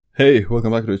Hey,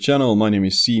 welcome back to the channel. My name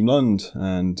is Siim Lund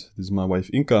and this is my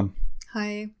wife Inka.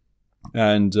 Hi.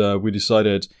 And we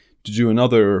decided to do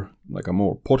another, a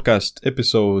more podcast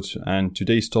episode. And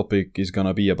today's topic is going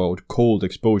to be about cold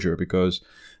exposure because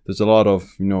there's a lot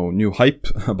of, new hype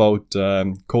about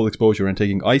cold exposure and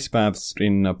taking ice baths.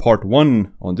 In part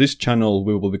 1 on this channel,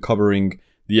 we will be covering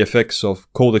the effects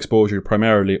of cold exposure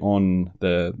primarily on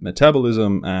the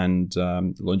metabolism and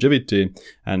longevity.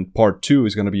 And part 2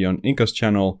 is going to be on Inka's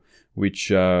channel, which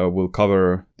will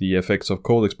cover the effects of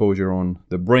cold exposure on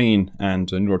the brain and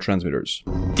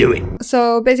neurotransmitters. Do it!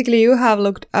 So basically you have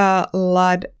looked a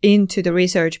lot into the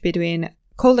research between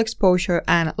cold exposure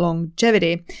and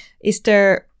longevity. Is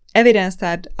there evidence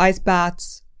that ice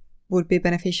baths would be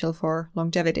beneficial for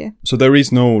longevity? So there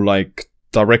is no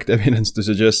direct evidence to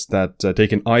suggest that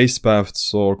taking ice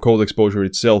baths or cold exposure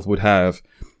itself would have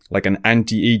an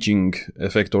anti-aging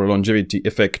effect or a longevity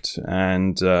effect.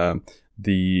 And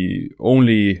the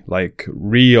only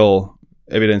real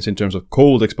evidence in terms of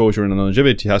cold exposure and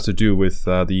longevity has to do with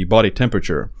the body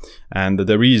temperature. And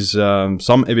there is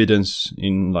some evidence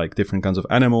in different kinds of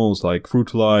animals like fruit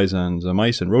flies and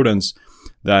mice and rodents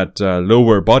that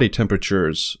lower body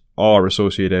temperatures are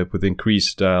associated with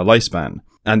increased lifespan.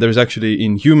 And there's actually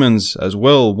in humans as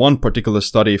well one particular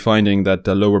study finding that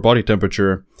lower body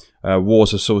temperature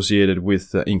was associated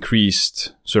with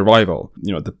increased survival.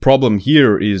 The problem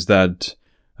here is that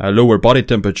lower body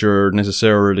temperature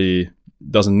necessarily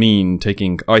doesn't mean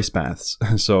taking ice baths.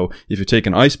 So if you take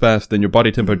an ice bath, then your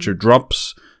body temperature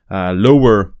drops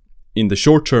lower in the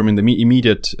short term, in the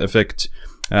immediate effect,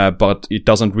 but it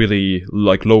doesn't really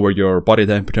lower your body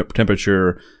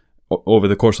temperature over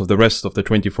the course of the rest of the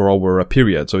 24-hour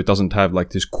period. So it doesn't have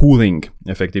this cooling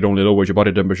effect. It only lowers your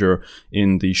body temperature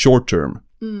in the short term.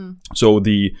 So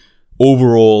the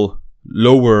overall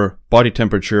lower body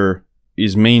temperature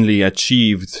is mainly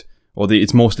achieved, or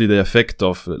it's mostly the effect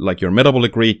of your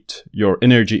metabolic rate, your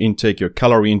energy intake, your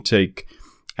calorie intake,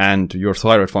 and your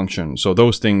thyroid function. So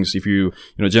those things, if you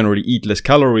generally eat less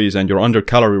calories and you're under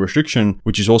calorie restriction,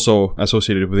 which is also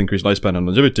associated with increased lifespan and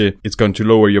longevity, it's going to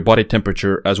lower your body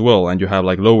temperature as well. And you have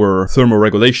lower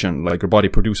thermoregulation, your body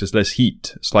produces less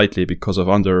heat slightly because of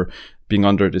being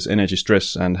under this energy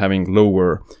stress and having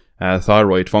lower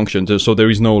thyroid function. So there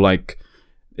is no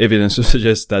evidence to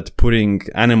suggest that putting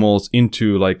animals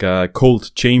into a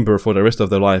cold chamber for the rest of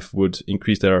their life would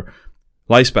increase their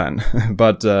lifespan.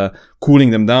 But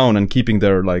cooling them down and keeping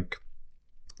their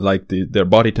their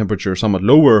body temperature somewhat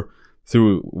lower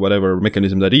through whatever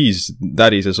mechanism that is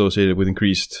associated with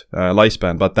increased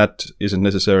lifespan. But that isn't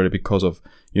necessarily because of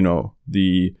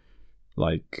the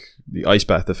ice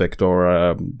bath effect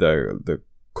or the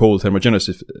cold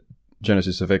thermogenesis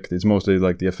effect. It's mostly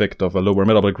the effect of a lower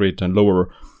metabolic rate and lower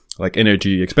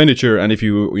energy expenditure. And if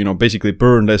you basically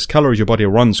burn less calories, your body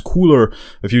runs cooler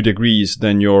a few degrees,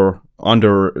 then you're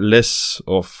under less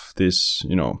of this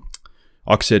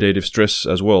oxidative stress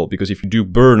as well. Because if you do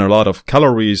burn a lot of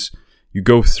calories, you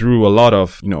go through a lot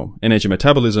of energy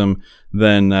metabolism,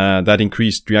 then that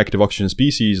increased reactive oxygen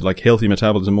species, healthy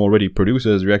metabolism already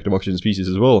produces reactive oxygen species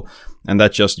as well, and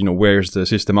that just wears the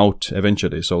system out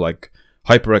eventually. So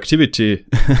hyperactivity,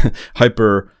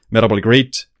 hyper metabolic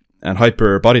rate, and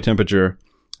hyper body temperature,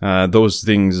 those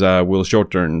things will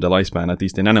shorten the lifespan, at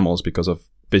least in animals, because of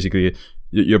basically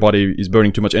your body is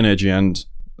burning too much energy and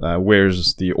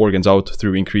wears the organs out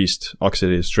through increased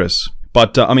oxidative stress.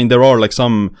 But there are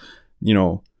some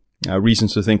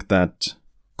reasons to think that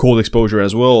cold exposure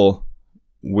as well,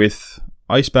 with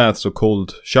ice baths or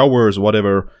cold showers,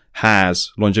 whatever,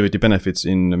 has longevity benefits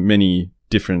in many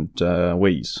different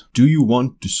ways. Do you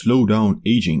want to slow down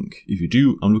aging? If you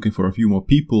do, I'm looking for a few more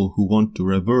people who want to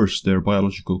reverse their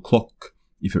biological clock.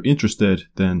 If you're interested,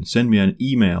 then send me an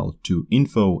email to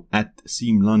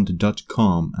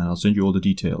info@siimlund.com and I'll send you all the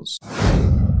details.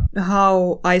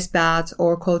 How ice baths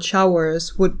or cold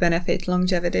showers would benefit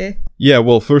longevity? Yeah,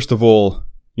 well, first of all,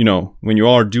 when you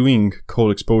are doing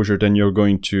cold exposure, then you're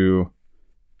going to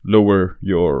lower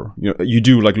your, you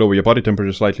do lower your body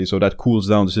temperature slightly, so that cools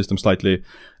down the system slightly.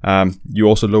 You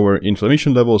also lower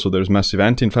inflammation levels, so there's massive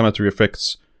anti-inflammatory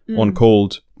effects on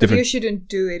cold. But you shouldn't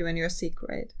do it when you're sick,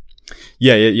 right?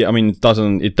 Yeah.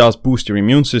 It does boost your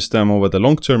immune system over the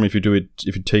long term if you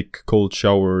take cold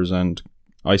showers and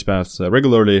ice baths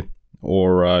regularly,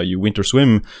 or you winter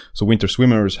swim. So winter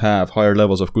swimmers have higher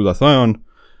levels of glutathione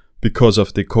because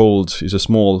of the cold is a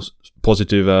small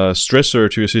positive stressor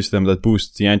to your system that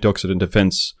boosts the antioxidant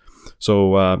defense.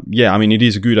 So it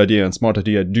is a good idea and smart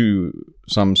idea to do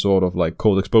some sort of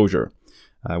cold exposure,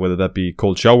 whether that be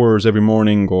cold showers every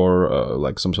morning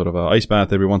or some sort of a ice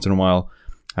bath every once in a while,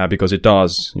 because it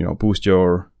does boost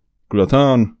your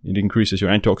glutathione. It increases your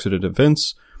antioxidant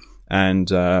defense,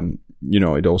 and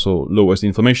it also lowers the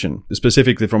inflammation.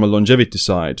 Specifically from a longevity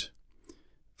side,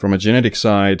 from a genetic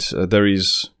side,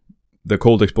 the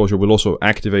cold exposure will also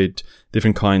activate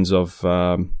different kinds of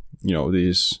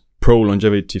these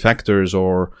pro-longevity factors,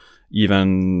 or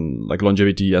even like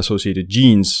longevity associated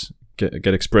genes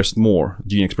get expressed more,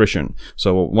 gene expression.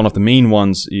 So one of the main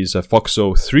ones is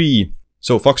FOXO3.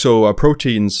 So FOXO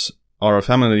proteins are a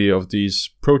family of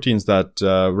these proteins that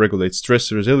regulate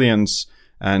stress resilience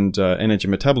and energy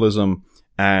metabolism,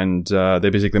 and they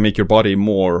basically make your body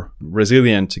more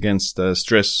resilient against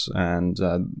stress, and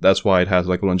that's why it has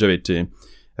like a longevity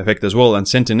effect as well. And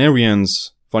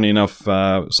centenarians, funny enough,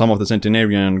 some of the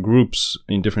centenarian groups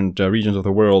in different regions of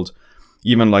the world,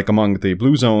 even like among the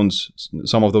blue zones,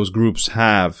 some of those groups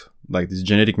have like these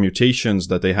genetic mutations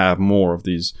that they have more of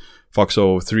these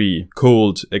FOXO3.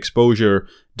 Cold exposure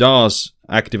does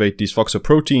activate these FOXO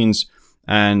proteins,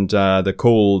 and the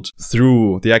cold,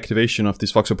 through the activation of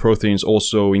these FOXO proteins,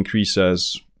 also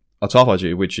increases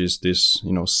autophagy, which is this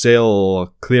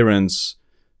cell clearance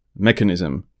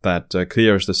mechanism that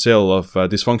clears the cell of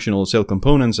dysfunctional cell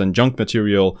components and junk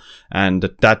material, and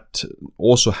that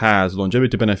also has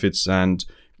longevity benefits. And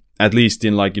at least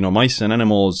in mice and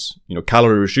animals,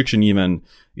 calorie restriction even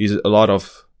is a lot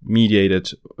of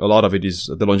it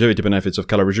is the longevity benefits of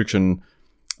calorie restriction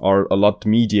are a lot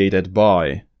mediated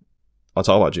by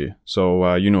autophagy.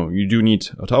 So you do need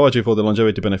autophagy for the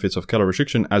longevity benefits of calorie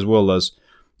restriction, as well as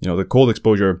the cold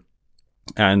exposure,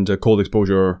 and cold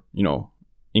exposure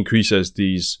increases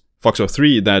these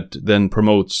FOXO3 that then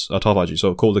promotes autophagy.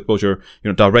 So cold exposure,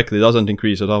 directly doesn't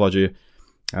increase autophagy,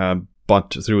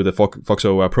 but through the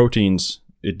FOXO proteins,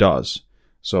 it does.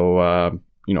 So,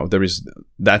 there is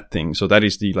that thing. So that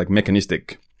is the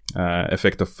mechanistic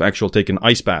effect of actual taking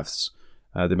ice baths,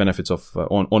 the benefits of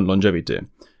on longevity.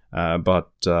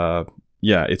 But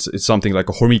it's something like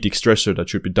a hormetic stressor that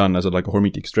should be done as a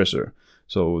hormetic stressor.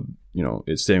 So,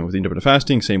 it's same with intermittent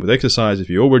fasting, same with exercise. If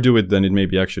you overdo it, then it may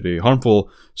be actually harmful.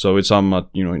 So it's somewhat,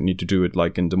 you need to do it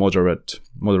in the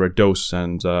moderate dose,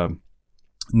 and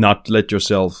not let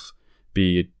yourself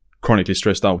be chronically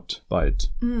stressed out by it.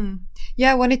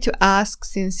 Yeah, I wanted to ask,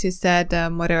 since you said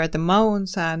moderate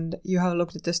amounts and you have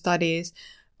looked at the studies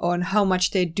on how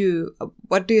much they do,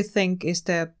 what do you think is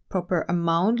the proper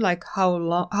amount? Like how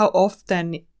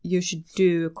often you should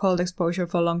do cold exposure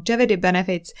for longevity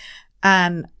benefits,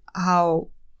 and how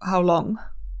long?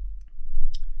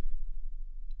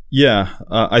 Yeah,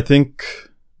 I think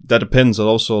that depends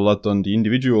also a lot on the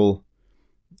individual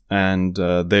and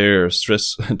their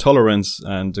stress tolerance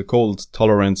and cold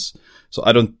tolerance. So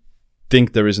I don't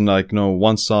think there is no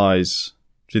one size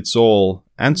fits all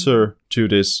answer to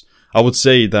this. I would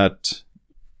say that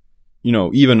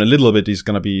even a little bit is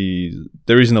gonna be,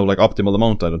 there is no optimal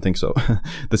amount. I don't think so.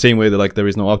 The same way that there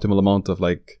is no optimal amount of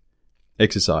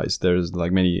exercise. There's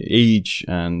many age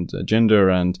and gender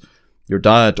and your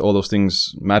diet, all those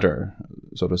things matter,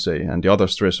 so to say, and the other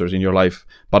stressors in your life.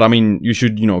 But I mean, you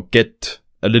should, get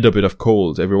a little bit of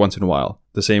cold every once in a while.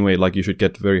 The same way you should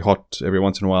get very hot every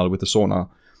once in a while with the sauna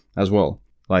as well.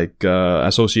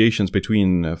 Associations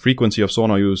between frequency of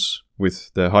sauna use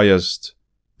with the highest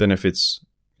benefits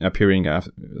appearing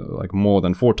more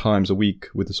than 4 times a week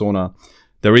with the sauna.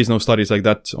 There is no studies like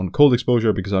that on cold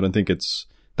exposure, because I don't think it's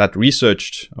that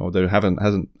researched, or there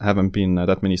haven't been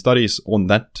that many studies on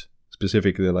that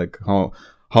specifically, how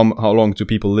long do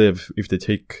people live if they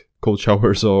take cold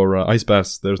showers or ice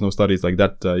baths. There's no studies like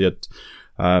that yet.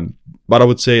 But I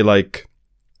would say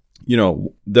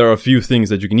there are a few things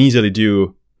that you can easily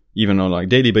do even on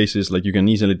daily basis. You can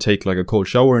easily take a cold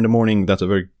shower in the morning. That's a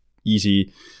very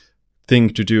easy thing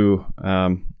to do.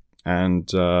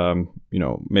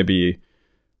 Maybe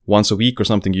once a week or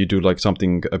something, you do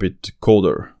something a bit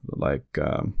colder.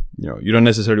 You don't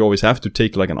necessarily always have to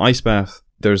take an ice bath.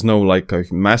 There's no a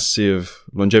massive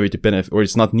longevity benefit, or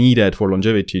it's not needed for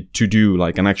longevity to do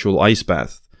an actual ice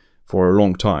bath for a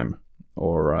long time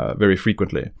or very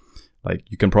frequently.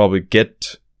 You can probably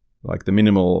get the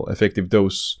minimal effective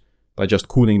dose by just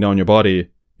cooling down your body,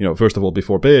 first of all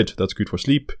before bed. That's good for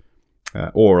sleep.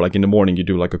 Or in the morning you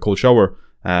do a cold shower,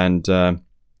 and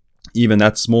even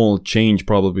that small change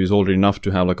probably is already enough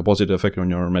to have a positive effect on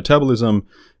your metabolism,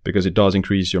 because it does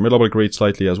increase your metabolic rate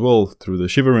slightly as well through the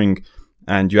shivering,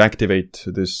 and you activate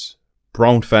this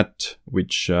brown fat,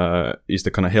 which is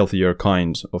the kind of healthier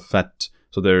kind of fat.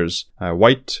 So there's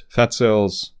white fat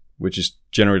cells, which is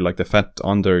generally the fat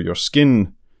under your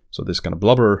skin. So this kind of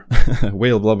blubber,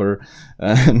 whale blubber,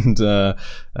 and the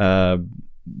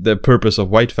purpose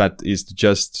of white fat is to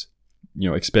just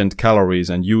expend calories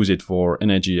and use it for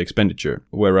energy expenditure.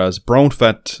 Whereas brown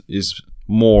fat is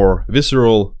more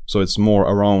visceral, so it's more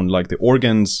around like the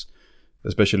organs,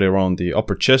 especially around the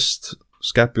upper chest,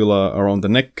 scapula, around the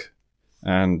neck,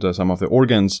 and some of the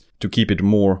organs to keep it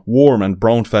more warm. And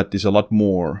brown fat is a lot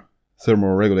more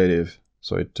thermoregulative,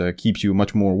 so it keeps you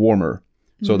much more warmer.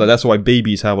 So that's why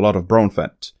babies have a lot of brown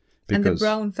fat. And the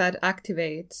brown fat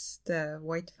activates the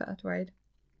white fat, right?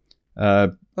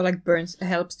 Or like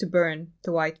helps to burn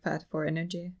the white fat for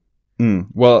energy.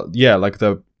 Well, yeah, like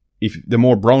the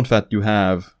more brown fat you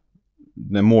have,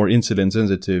 the more insulin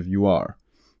sensitive you are.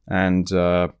 And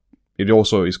it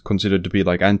also is considered to be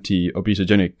like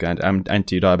anti-obesogenic and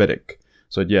anti-diabetic.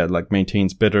 So yeah, like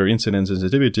maintains better insulin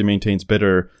sensitivity, maintains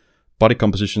better body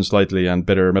composition slightly, and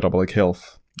better metabolic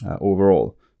health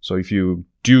overall. So if you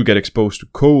do get exposed to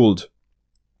cold,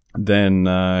 then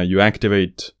you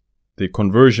activate the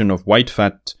conversion of white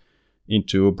fat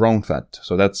into brown fat.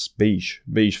 So that's beige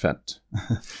fat.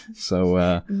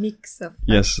 So mix of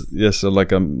fats. Yes, so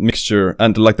like a mixture.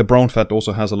 And like the brown fat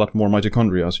also has a lot more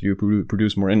mitochondria, so you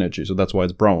produce more energy. So that's why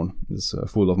it's brown. It's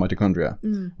full of mitochondria.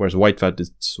 Whereas white fat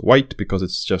is white because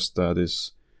it's just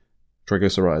this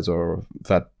triglycerides or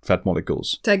fat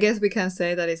molecules. So I guess we can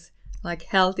say that it's like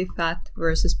healthy fat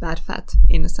versus bad fat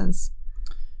in a sense.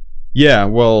 Yeah,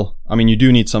 well, I mean, you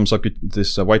do need some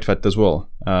this white fat as well.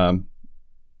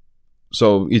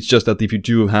 So it's just that if you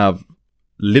do have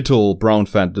little brown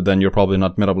fat, then you're probably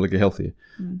not metabolically healthy.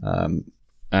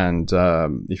 And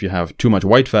if you have too much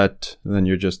white fat, then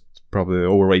you're just probably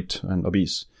overweight and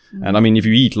obese. And I mean, if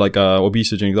you eat like a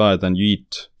obesogenic diet and you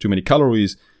eat too many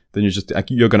calories, then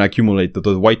you're going to accumulate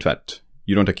the white fat.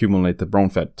 You don't accumulate the brown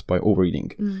fat by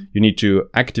overeating. You need to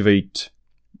activate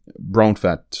brown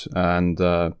fat and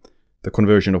the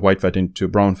conversion of white fat into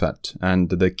brown fat. And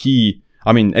the key,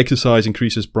 I mean, exercise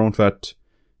increases brown fat,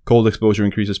 cold exposure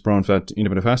increases brown fat,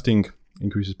 intermittent fasting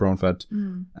increases brown fat,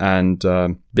 and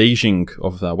beiging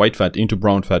of the white fat into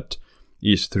brown fat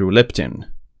is through leptin.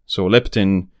 So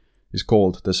leptin is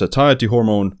called the satiety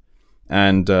hormone,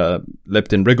 and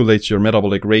leptin regulates your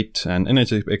metabolic rate and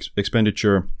energy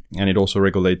expenditure, and it also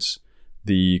regulates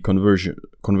the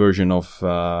conversion of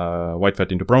white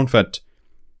fat into brown fat.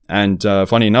 And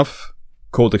funny enough,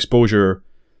 cold exposure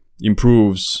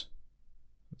increases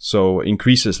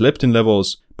leptin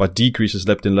levels, but decreases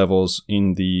leptin levels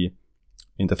in the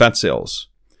fat cells.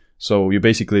 So you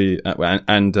basically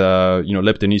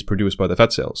leptin is produced by the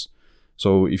fat cells.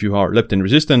 So if you are leptin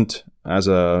resistant as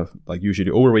a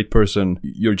usually overweight person,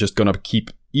 you're just gonna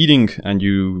keep eating and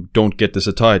you don't get the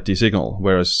satiety signal.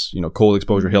 Whereas cold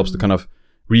exposure helps to kind of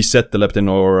reset the leptin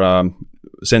or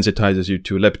sensitizes you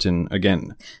to leptin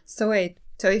again. So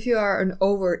if you are an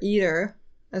overeater,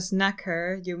 a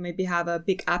snacker, you maybe have a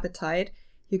big appetite,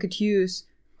 you could use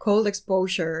cold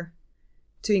exposure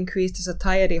to increase the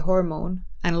satiety hormone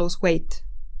and lose weight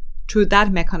through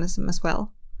that mechanism as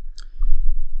well.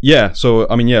 Yeah, so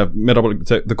I mean,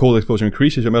 the cold exposure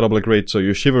increases your metabolic rate, so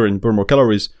you shiver and burn more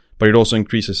calories, but it also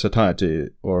increases satiety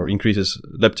or increases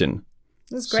leptin.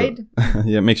 That's great.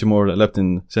 Yeah, it makes you more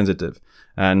leptin sensitive,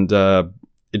 and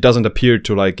it doesn't appear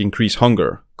to increase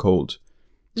hunger cold.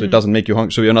 So it doesn't make you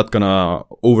hungry. So you're not gonna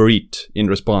overeat in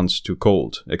response to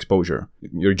cold exposure.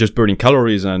 You're just burning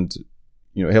calories and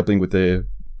helping with the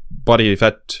body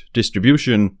fat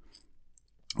distribution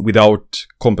without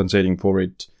compensating for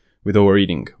it with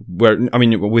overeating.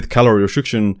 With calorie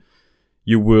restriction,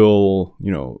 you will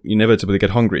inevitably get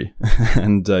hungry,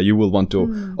 and you will want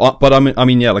to.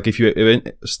 But if you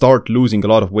start losing a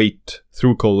lot of weight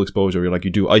through cold exposure, you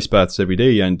do ice baths every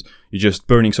day, and you're just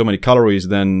burning so many calories,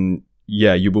 then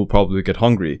you will probably get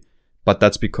hungry, but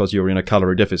that's because you're in a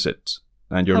calorie deficit.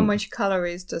 And how much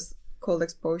calories does cold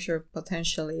exposure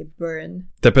potentially burn?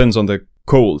 Depends on the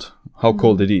cold, how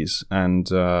cold it is, and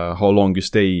how long you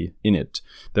stay in it.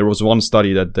 There was one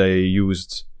study that they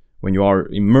used when you are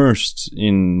immersed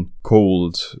in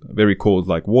cold, very cold,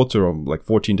 water, or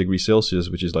 14 degrees Celsius,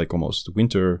 which is almost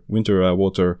winter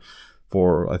water,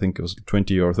 for I think it was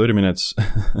 20 or 30 minutes,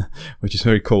 which is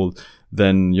very cold.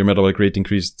 Then your metabolic rate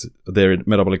increased. Their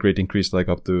metabolic rate increased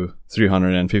up to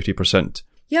 350%.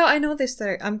 Yeah, I know this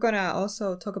study. I'm gonna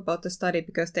also talk about the study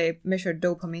because they measured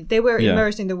dopamine. They were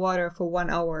immersed in the water for 1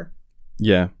 hour.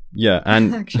 Yeah,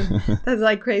 and actually,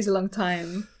 that's crazy long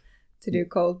time to do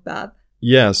cold bath.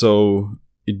 Yeah, so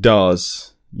it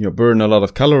does burn a lot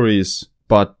of calories,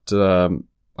 but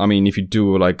if you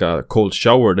do a cold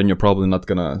shower, then you're probably not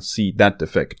gonna see that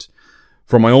effect.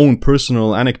 From my own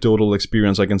personal anecdotal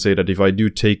experience, I can say that if I do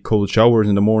take cold showers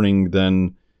in the morning,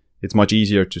 then it's much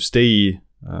easier to stay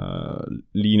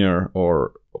leaner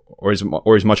or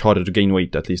is much harder to gain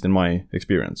weight, at least in my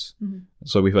experience. Mm-hmm.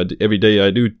 So if every day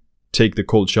I do take the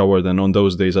cold shower, then on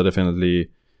those days I definitely,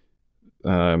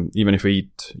 even if I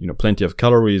eat, plenty of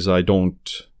calories, I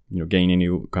don't, gain any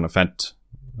kind of fat.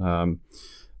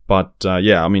 But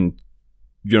I mean,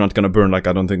 you're not going to burn, like,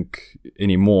 I don't think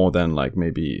any more than like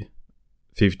maybe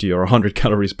 50 or 100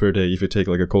 calories per day if you take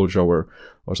like a cold shower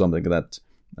or something like that.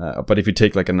 But if you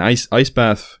take like an ice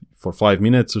bath for 5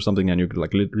 minutes or something, and you're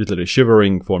like literally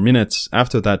shivering for minutes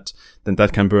after that, then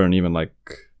that can burn even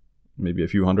like maybe a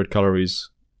few hundred calories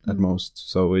at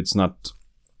most. So it's not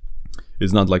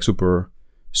like super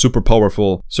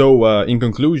powerful. So in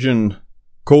conclusion,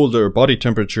 colder body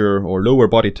temperature or lower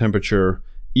body temperature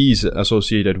is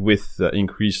associated with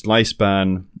increased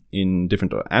lifespan in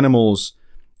different animals.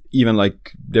 Even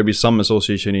like there is some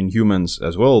association in humans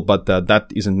as well, but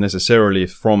that isn't necessarily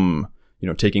from,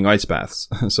 taking ice baths.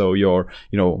 So your,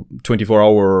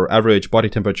 24-hour average body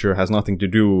temperature has nothing to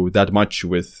do that much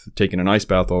with taking an ice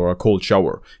bath or a cold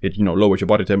shower. It, lowers your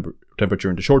body temperature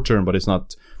in the short term, but it's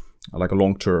not like a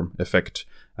long-term effect.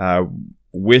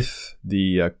 With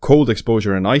the cold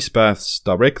exposure and ice baths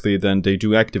directly, then they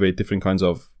do activate different kinds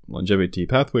of longevity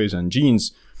pathways and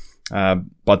genes.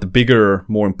 But the bigger,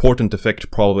 more important effect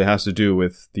probably has to do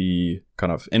with the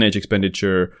kind of energy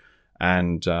expenditure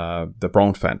and the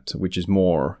brown fat, which is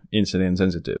more insulin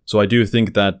sensitive. So I do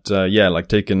think that, like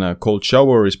taking a cold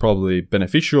shower is probably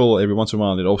beneficial every once in a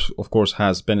while. It also, of course,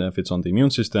 has benefits on the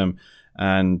immune system.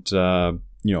 And,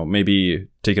 maybe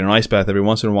taking an ice bath every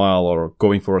once in a while or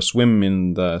going for a swim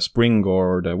in the spring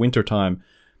or the winter time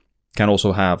can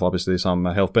also have obviously some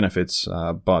health benefits,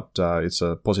 but it's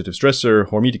a positive stressor,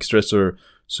 hormetic stressor.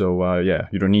 So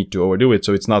you don't need to overdo it.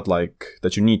 So it's not like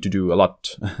that you need to do a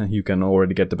lot. You can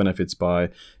already get the benefits by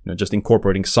just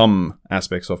incorporating some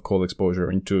aspects of cold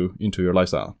exposure into your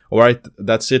lifestyle. All right,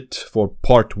 that's it for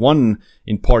part 1.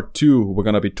 In part 2, we're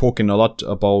going to be talking a lot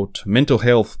about mental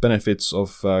health benefits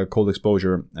of cold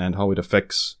exposure and how it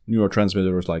affects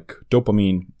neurotransmitters like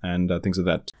dopamine and things like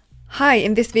that. Hi,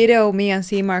 in this video, me and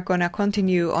Seema are gonna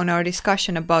continue on our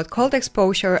discussion about cold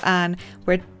exposure, and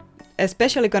we're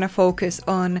especially gonna focus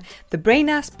on the brain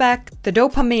aspect, the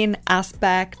dopamine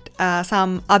aspect,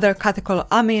 some other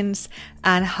catecholamines,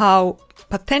 and how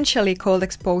potentially cold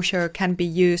exposure can be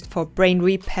used for brain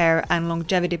repair and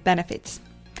longevity benefits.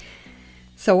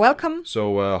 So welcome.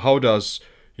 So how does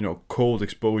cold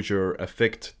exposure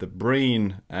affect the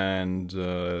brain and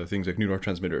things like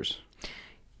neurotransmitters?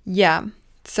 Yeah.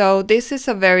 So this is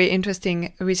a very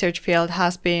interesting research field,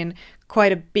 has been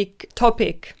quite a big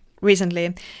topic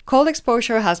recently. Cold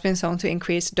exposure has been shown to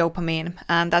increase dopamine,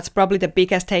 and that's probably the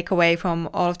biggest takeaway from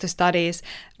all of the studies,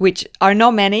 which are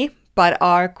not many, but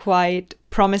are quite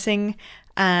promising.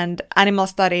 And animal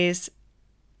studies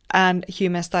and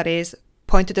human studies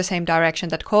point to the same direction,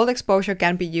 that cold exposure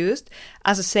can be used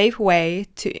as a safe way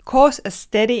to cause a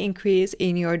steady increase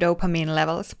in your dopamine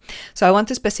levels. So I want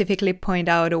to specifically point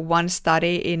out one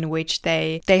study in which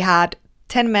they had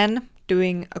 10 men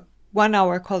doing a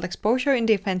 1-hour cold exposure in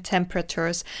different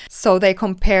temperatures. So they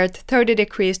compared 30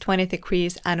 degrees, 20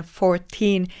 degrees, and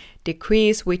 14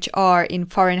 degrees, which are in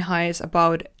Fahrenheit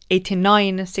about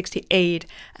 89, 68,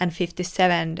 and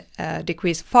 57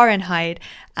 degrees Fahrenheit.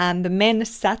 And the men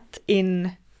sat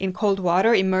in cold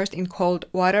water, immersed in cold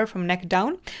water from neck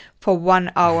down for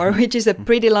 1 hour, which is a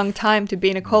pretty long time to be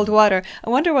in a cold water. I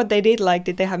wonder what they did. Like,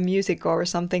 did they have music or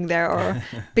something there? Or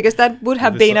because that would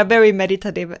have been a very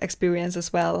meditative experience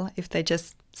as well, if they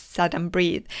just sat and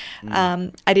breathed.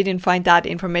 I didn't find that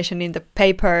information in the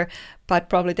paper, but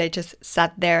probably they just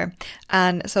sat there.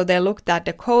 And so they looked at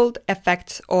the cold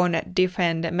effects on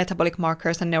different metabolic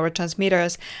markers and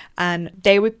neurotransmitters, and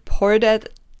they reported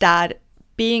that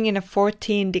being in a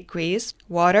 14 degrees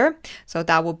water, so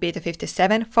that would be the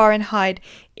 57 Fahrenheit,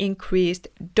 increased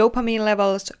dopamine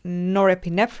levels,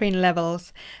 norepinephrine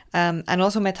levels, and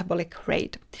also metabolic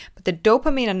rate. But the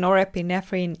dopamine and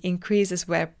norepinephrine increases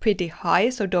were pretty high,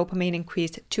 so dopamine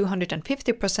increased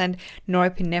 250%,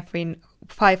 norepinephrine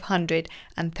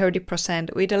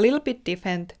 530%, with a little bit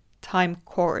different time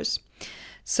course.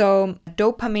 So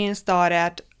dopamine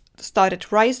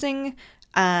started rising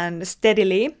and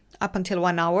steadily up until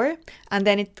 1 hour, and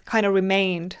then it kind of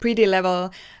remained pretty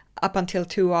level up until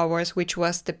 2 hours, which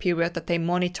was the period that they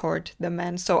monitored the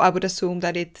men. So I would assume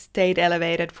that it stayed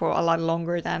elevated for a lot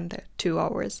longer than the 2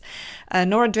 hours.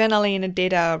 Noradrenaline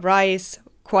did a rise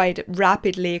quite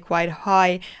rapidly, quite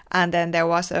high, and then there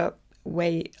was a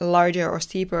way larger or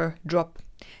steeper drop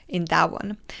in that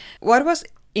one. What was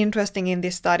interesting in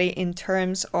this study in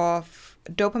terms of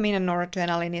dopamine and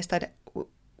noradrenaline is that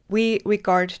We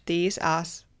regard these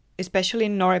as, especially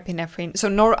norepinephrine. So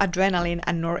noradrenaline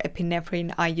and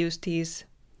norepinephrine, I use these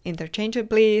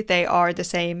interchangeably. They are the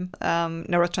same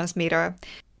neurotransmitter.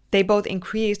 They both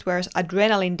increased, whereas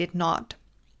adrenaline did not.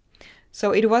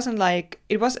 So it wasn't like,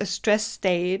 it was a stress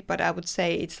state, but I would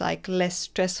say it's like less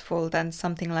stressful than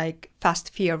something like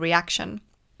fast fear reaction.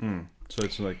 So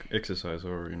it's like exercise,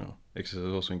 or,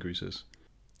 exercise also increases.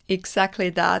 Exactly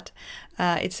that.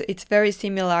 It's very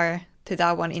similar to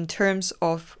that one in terms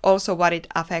of also what it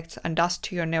affects and does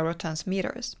to your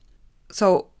neurotransmitters.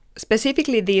 So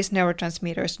specifically these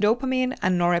neurotransmitters, dopamine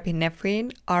and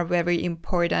norepinephrine, are very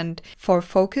important for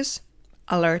focus,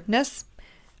 alertness,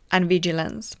 and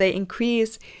vigilance. They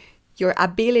increase your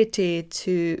ability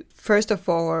to, first of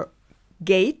all,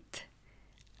 gate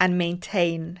and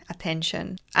maintain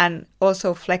attention, and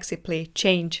also flexibly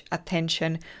change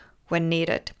attention when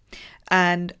needed.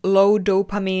 And low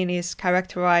dopamine is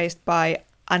characterized by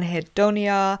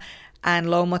anhedonia and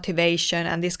low motivation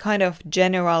and this kind of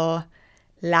general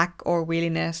lack or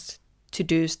willingness to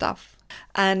do stuff.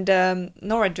 And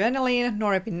noradrenaline,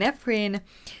 norepinephrine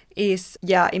is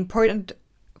important,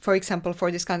 for example,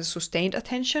 for this kind of sustained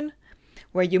attention,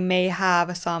 where you may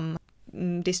have some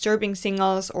disturbing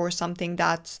signals or something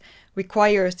that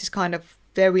requires this kind of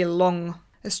very long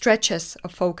stretches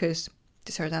of focus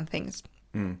to certain things.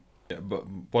 Yeah, but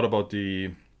what about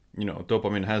the,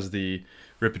 dopamine has the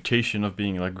reputation of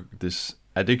being like this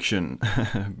addiction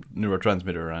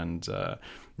neurotransmitter and,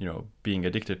 being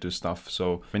addicted to stuff.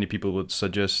 So many people would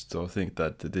suggest or think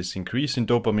that this increase in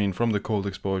dopamine from the cold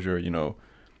exposure,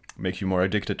 makes you more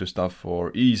addicted to stuff,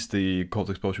 or is the cold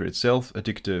exposure itself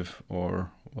addictive, or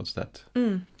what's that?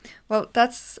 Well,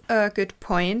 that's a good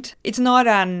point. It's not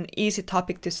an easy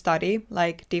topic to study,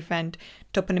 like different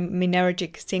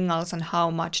dopaminergic signals and how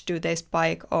much do they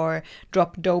spike or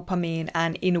drop dopamine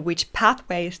and in which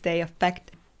pathways they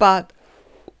affect. But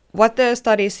what the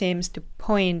study seems to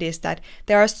point is that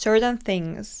there are certain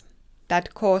things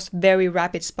that cause very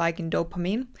rapid spike in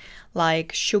dopamine,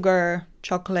 like sugar,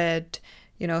 chocolate,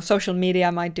 social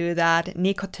media might do that,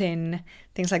 nicotine,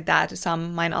 things like that,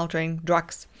 some mind-altering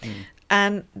drugs.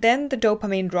 And then the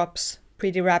dopamine drops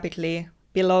pretty rapidly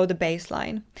below the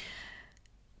baseline.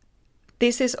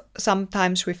 This is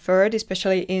sometimes referred,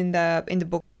 especially in the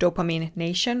book Dopamine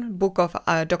Nation, book of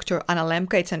Dr. Anna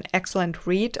Lemke. It's an excellent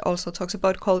read, also talks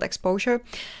about cold exposure.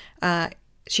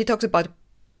 She talks about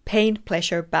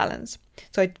pain-pleasure balance.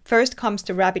 So it first comes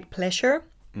to rapid pleasure,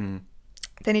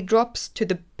 then it drops to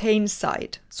the pain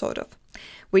side, sort of,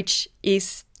 which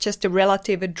is just a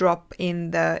relative drop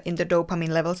in the dopamine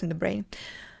levels in the brain.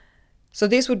 So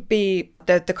this would be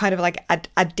the kind of like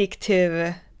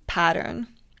addictive pattern.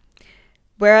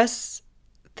 Whereas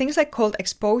things like cold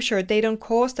exposure, they don't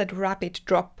cause that rapid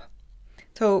drop.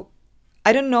 So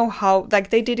I don't know how, like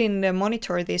they didn't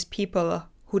monitor these people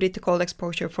who did the cold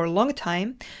exposure for a long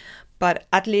time, but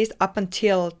at least up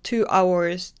until 2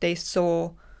 hours, they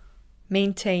saw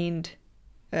maintained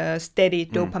steady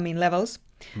dopamine levels.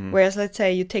 Whereas let's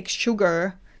say you take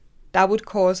sugar, that would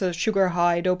cause a sugar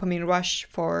high dopamine rush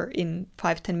in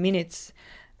 5-10 minutes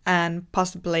and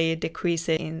possibly decrease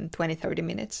it in 20-30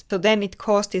 minutes. So then it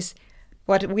caused this,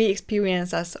 what we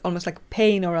experience as almost like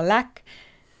pain or a lack,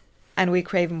 and we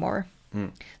crave more.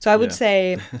 So I would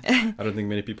say... I don't think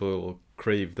many people will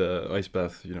crave the ice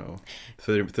bath,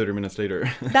 30 minutes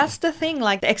later. That's the thing,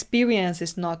 like the experience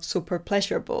is not super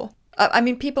pleasurable. I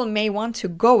mean, people may want to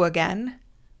go again,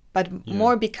 but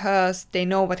more because they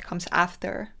know what comes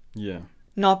after. Yeah.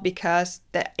 Not because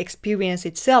the experience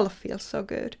itself feels so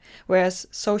good. Whereas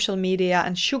social media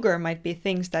and sugar might be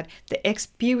things that the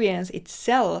experience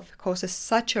itself causes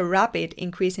such a rapid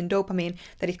increase in dopamine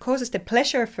that it causes the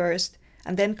pleasure first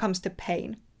and then comes the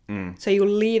pain. So you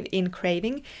live in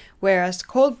craving. Whereas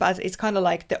cold bath is kind of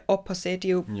like the opposite.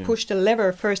 You push the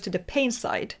lever first to the pain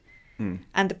side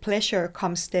and the pleasure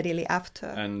comes steadily after.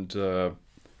 And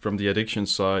from the addiction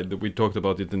side, we talked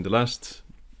about it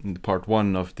in part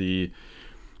 1 of the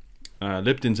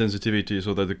leptin sensitivity,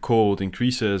 so that the cold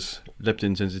increases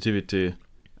leptin sensitivity,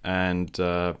 and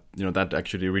that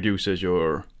actually reduces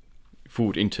your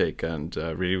food intake and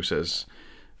reduces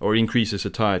or increases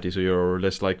satiety, so you're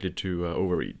less likely to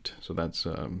overeat. So that's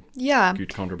good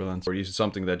counterbalance. Or is it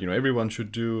something that everyone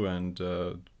should do and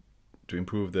to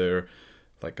improve their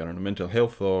mental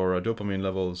health or dopamine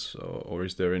levels, or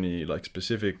is there any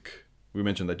specific? We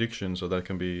mentioned addiction, so that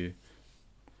can be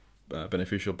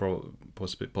beneficial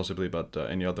possibly, but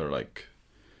any other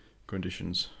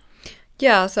conditions?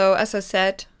 Yeah, so as I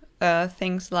said,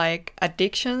 things like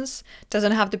addictions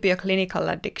doesn't have to be a clinical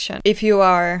addiction. If you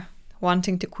are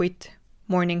wanting to quit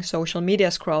morning social media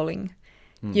scrolling,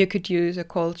 You could use a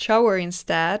cold shower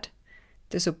instead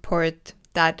to support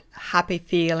that happy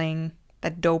feeling,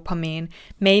 that dopamine.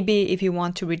 Maybe if you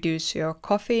want to reduce your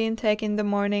coffee intake in the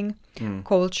morning,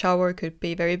 cold shower could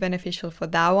be very beneficial for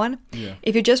that one. Yeah.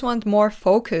 If you just want more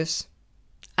focus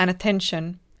and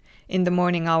attention in the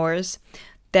morning hours,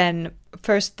 then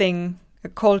first thing, a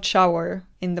cold shower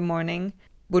in the morning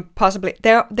would possibly...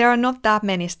 There are not that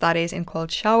many studies in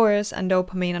cold showers and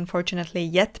dopamine, unfortunately,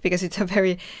 yet, because it's a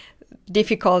very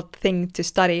difficult thing to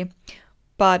study.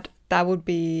 But that would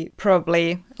be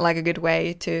probably like a good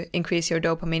way to increase your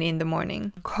dopamine in the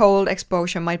morning. Cold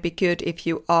exposure might be good if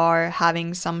you are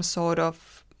having some sort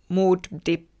of mood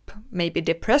dip, maybe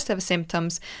depressive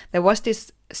symptoms. There was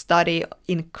this study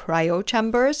in cryo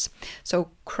chambers. So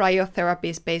cryotherapy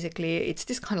is basically, it's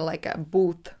this kind of like a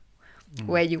booth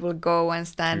where you will go and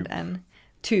stand and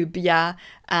tube,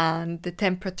 and the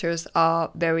temperatures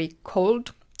are very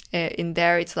cold. In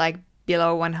there it's like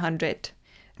below 100,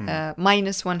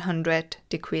 minus 100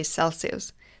 degrees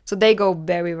Celsius. So they go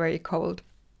very, very cold.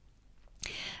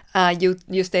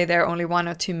 You stay there only 1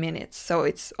 or 2 minutes, so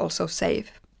it's also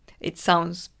safe. It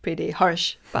sounds pretty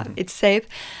harsh, but it's safe.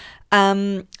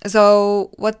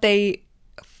 So what they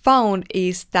found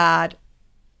is that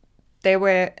there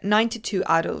were 92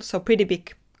 adults, so pretty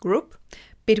big group,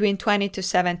 between 20 to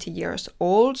 70 years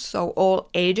old, so all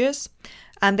ages,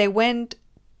 and they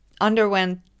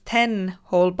underwent 10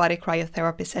 whole body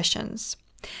cryotherapy sessions.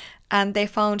 And they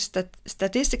found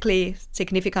statistically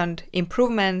significant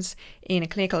improvements in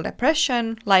clinical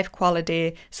depression, life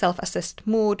quality, self-assessed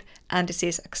mood, and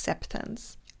disease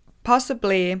acceptance.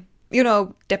 Possibly,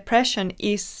 depression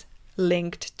is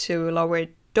linked to lower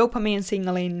dopamine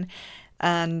signaling,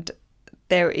 and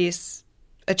there is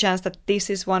a chance that this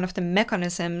is one of the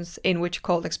mechanisms in which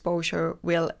cold exposure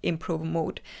will improve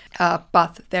mood.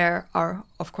 But there are,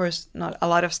 of course, not a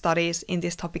lot of studies in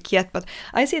this topic yet, but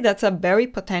I see that's a very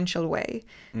potential way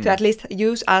to at least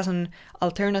use as an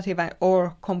alternative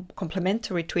or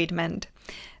complementary treatment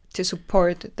to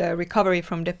support the recovery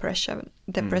from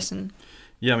depression.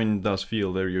 Yeah, I mean, it does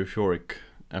feel very euphoric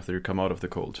after you come out of the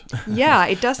cold. Yeah,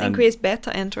 it does increase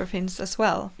beta endorphins as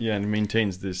well. Yeah, and it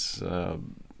maintains this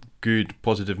good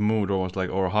positive mood, almost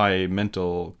like, or high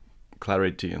mental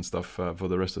clarity and stuff for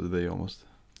the rest of the day almost.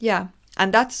 Yeah,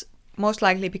 and that's most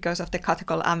likely because of the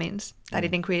catecholamines that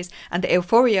it increases, and the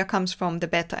euphoria comes from the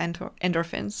beta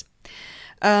endorphins.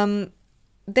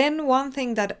 Then one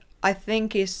thing that I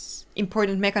think is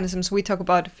important mechanisms, we talk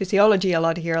about physiology a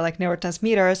lot here, like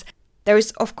neurotransmitters. There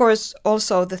is, of course,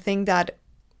 also the thing that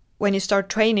when you start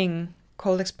training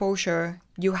cold exposure,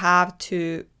 you have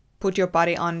to put your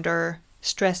body under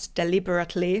stress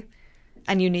deliberately,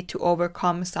 and you need to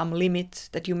overcome some limits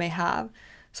that you may have,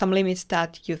 some limits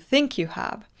that you think you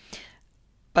have.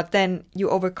 But then you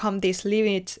overcome these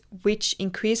limits, which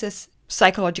increases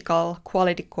psychological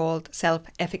quality called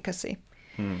self-efficacy.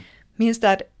 Means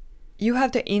that you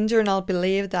have the internal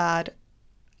belief that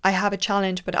I have a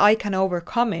challenge, but I can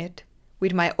overcome it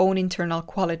with my own internal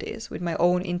qualities, with my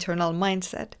own internal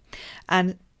mindset.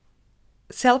 And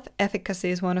self-efficacy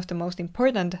is one of the most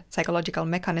important psychological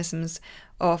mechanisms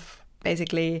of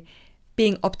basically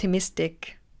being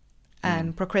optimistic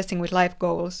and progressing with life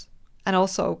goals, and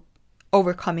also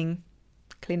overcoming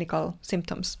clinical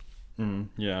symptoms.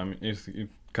 Yeah, I mean, it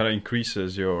kind of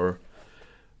increases your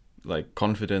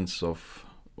confidence of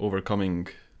overcoming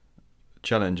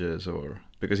challenges, or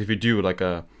because if you do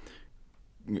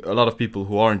a lot of people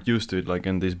who aren't used to it, like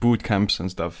in these boot camps and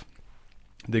stuff,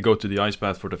 they go to the ice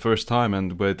bath for the first time,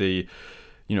 and where they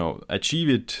achieve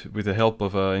it with the help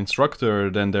of an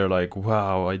instructor, then they're like,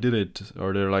 wow, I did it.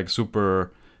 Or they're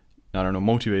super,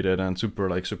 motivated and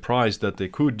super surprised that they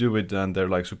could do it, and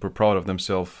they're super proud of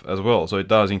themselves as well. So it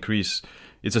does increase,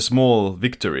 it's a small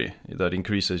victory that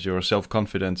increases your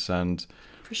self-confidence and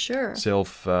for sure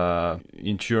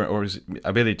insurance or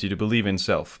ability to believe in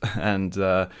self. And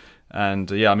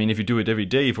yeah, I mean, if you do it every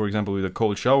day, for example, with a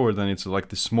cold shower, then it's like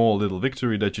the small little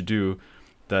victory that you do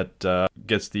that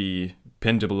gets the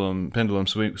pendulum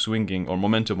swinging or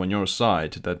momentum on your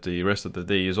side, that the rest of the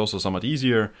day is also somewhat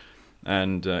easier,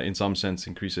 and in some sense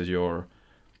increases your,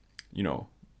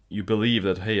 you believe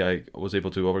that, hey, I was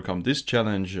able to overcome this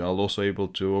challenge, I'll also able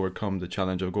to overcome the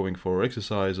challenge of going for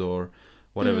exercise or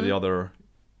whatever the other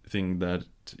thing that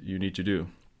you need to do.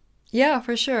 Yeah,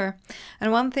 for sure.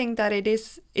 And one thing that it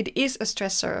is a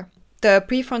stressor. The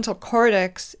prefrontal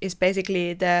cortex is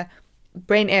basically the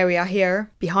brain area here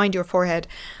behind your forehead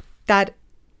that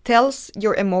tells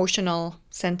your emotional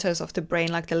centers of the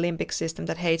brain, like the limbic system,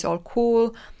 that, hey, it's all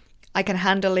cool, I can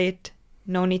handle it,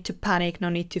 no need to panic, no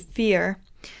need to fear.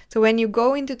 So when you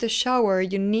go into the shower,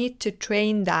 you need to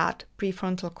train that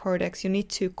prefrontal cortex. You need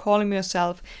to calm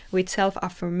yourself with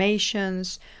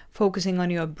self-affirmations, focusing on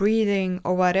your breathing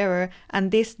or whatever.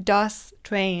 And this does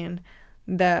train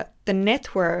the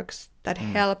networks that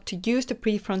help to use the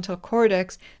prefrontal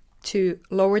cortex to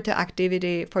lower the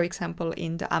activity, for example,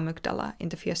 in the amygdala, in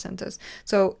the fear centers.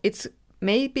 So it's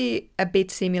maybe a bit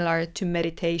similar to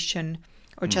meditation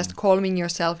or just calming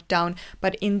yourself down.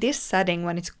 But in this setting,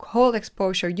 when it's cold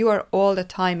exposure, you are all the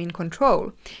time in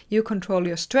control. You control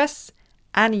your stress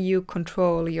and you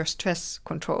control your stress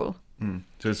control.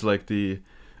 So it's like the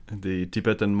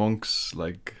Tibetan monks,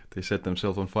 like they set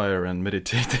themselves on fire and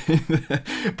meditate,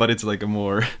 but it's like a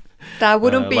more... That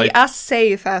wouldn't be as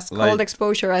safe as cold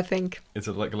exposure, I think. It's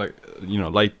a like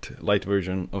light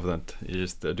version of that. You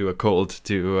just do a cold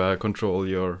to control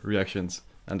your reactions,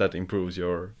 and that improves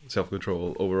your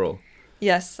self-control overall.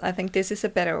 Yes, I think this is a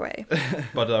better way.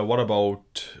 But what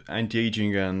about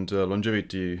anti-aging and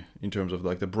longevity in terms of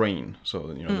like the brain?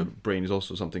 So the brain is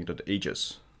also something that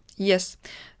ages. Yes.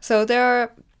 So there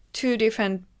are two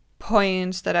different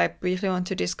points that I briefly want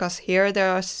to discuss here.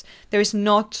 There is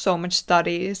not so much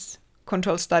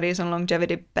controlled studies on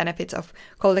longevity benefits of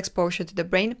cold exposure to the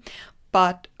brain,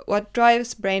 but what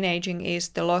drives brain aging is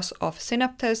the loss of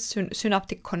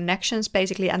synaptic connections,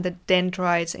 basically, and the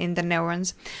dendrites in the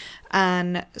neurons.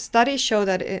 And studies show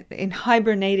that in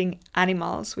hibernating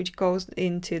animals, which goes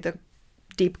into the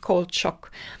deep cold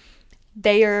shock,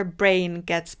 their brain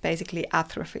gets basically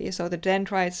atrophy. So the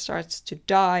dendrites starts to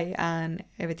die and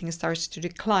everything starts to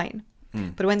decline.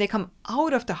 But when they come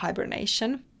out of the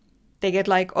hibernation, they get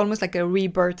almost like a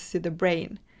rebirth to the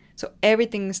brain. So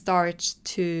everything starts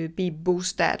to be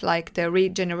boosted, like the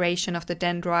regeneration of the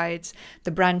dendrites,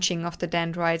 the branching of the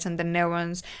dendrites and the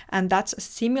neurons. And that's a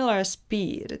similar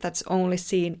speed that's only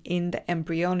seen in the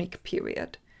embryonic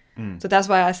period. So that's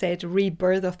why I say the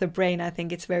rebirth of the brain. I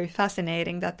think it's very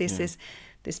fascinating that this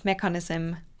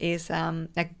mechanism is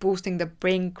like boosting the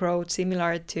brain growth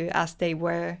similar to as they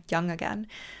were young again.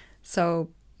 So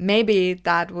maybe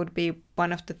that would be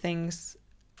one of the things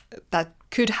that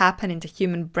could happen in the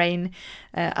human brain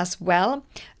as well.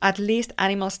 At least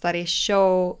animal studies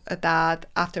show that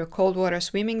after cold water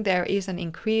swimming, there is an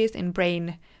increase in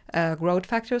brain growth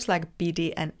factors like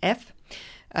BDNF.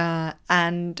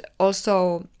 And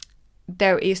also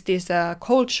there is this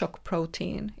cold shock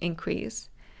protein increase,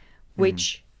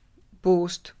 which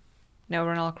boost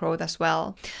neuronal growth as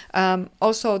well.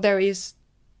 Also, there is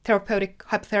therapeutic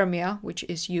hypothermia, which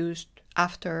is used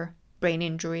after brain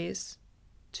injuries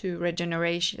to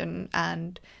regeneration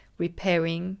and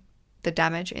repairing the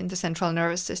damage in the central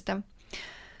nervous system.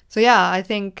 So yeah, I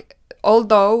think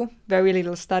although very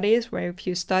little studies, very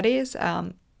few studies,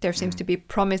 there seems to be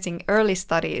promising early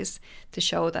studies to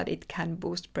show that it can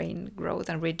boost brain growth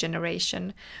and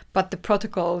regeneration. But the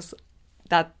protocols,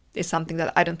 that is something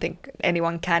that I don't think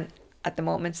anyone can at the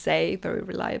moment say very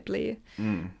reliably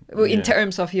in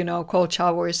terms of, cold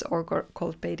showers or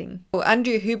cold bathing. So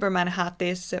Andrew Huberman had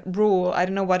this rule. I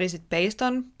don't know what is it based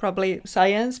on, probably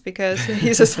science because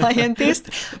he's a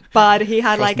scientist, but he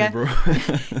had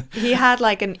he had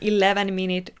like an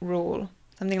 11-minute rule.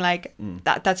 Something like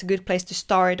that's a good place to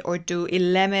start, or do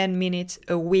 11 minutes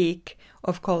a week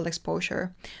of cold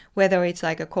exposure, whether it's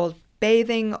like a cold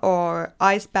bathing or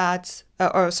ice baths,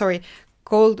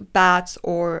 cold baths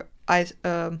or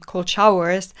cold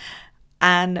showers,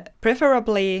 and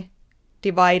preferably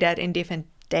divided in different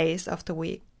days of the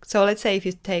week. So let's say if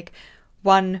you take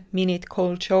 1 minute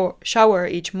cold shower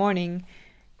each morning,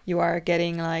 you are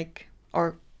getting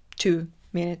or 2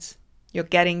 minutes, you're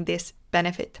getting this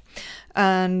benefit.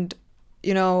 And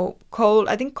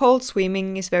I think cold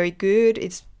swimming is very good.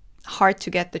 It's hard to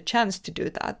get the chance to do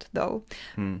that though.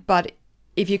 But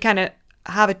if you kind of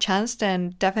have a chance,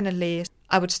 then definitely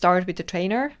I would start with the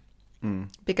trainer,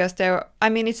 because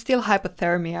it's still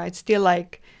hypothermia. It's still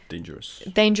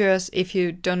dangerous if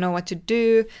you don't know what to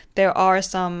do. There are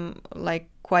some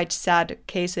quite sad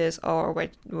cases or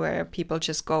where people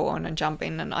just go on and jump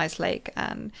in an ice lake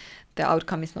and the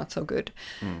outcome is not so good.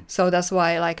 So that's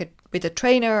why with a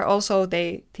trainer also,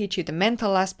 they teach you the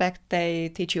mental aspect. They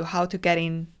teach you how to get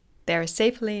in there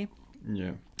safely.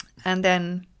 Yeah. And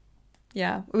then,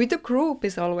 with the group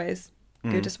is always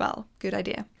good as well. Good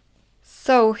idea.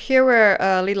 So here were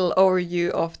a little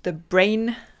overview of the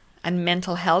brain and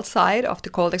mental health side of the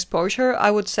cold exposure.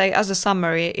 I would say as a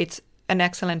summary, it's an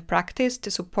excellent practice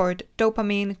to support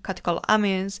dopamine,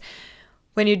 catecholamines,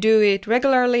 when you do it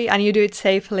regularly and you do it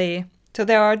safely. So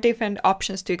there are different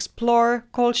options to explore: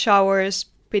 cold showers,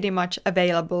 pretty much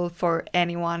available for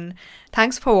anyone.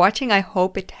 Thanks for watching. I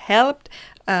hope it helped.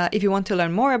 If you want to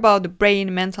learn more about the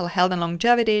brain, mental health and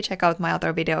longevity, check out my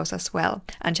other videos as well.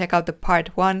 And check out the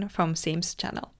part 1 from Sim's channel.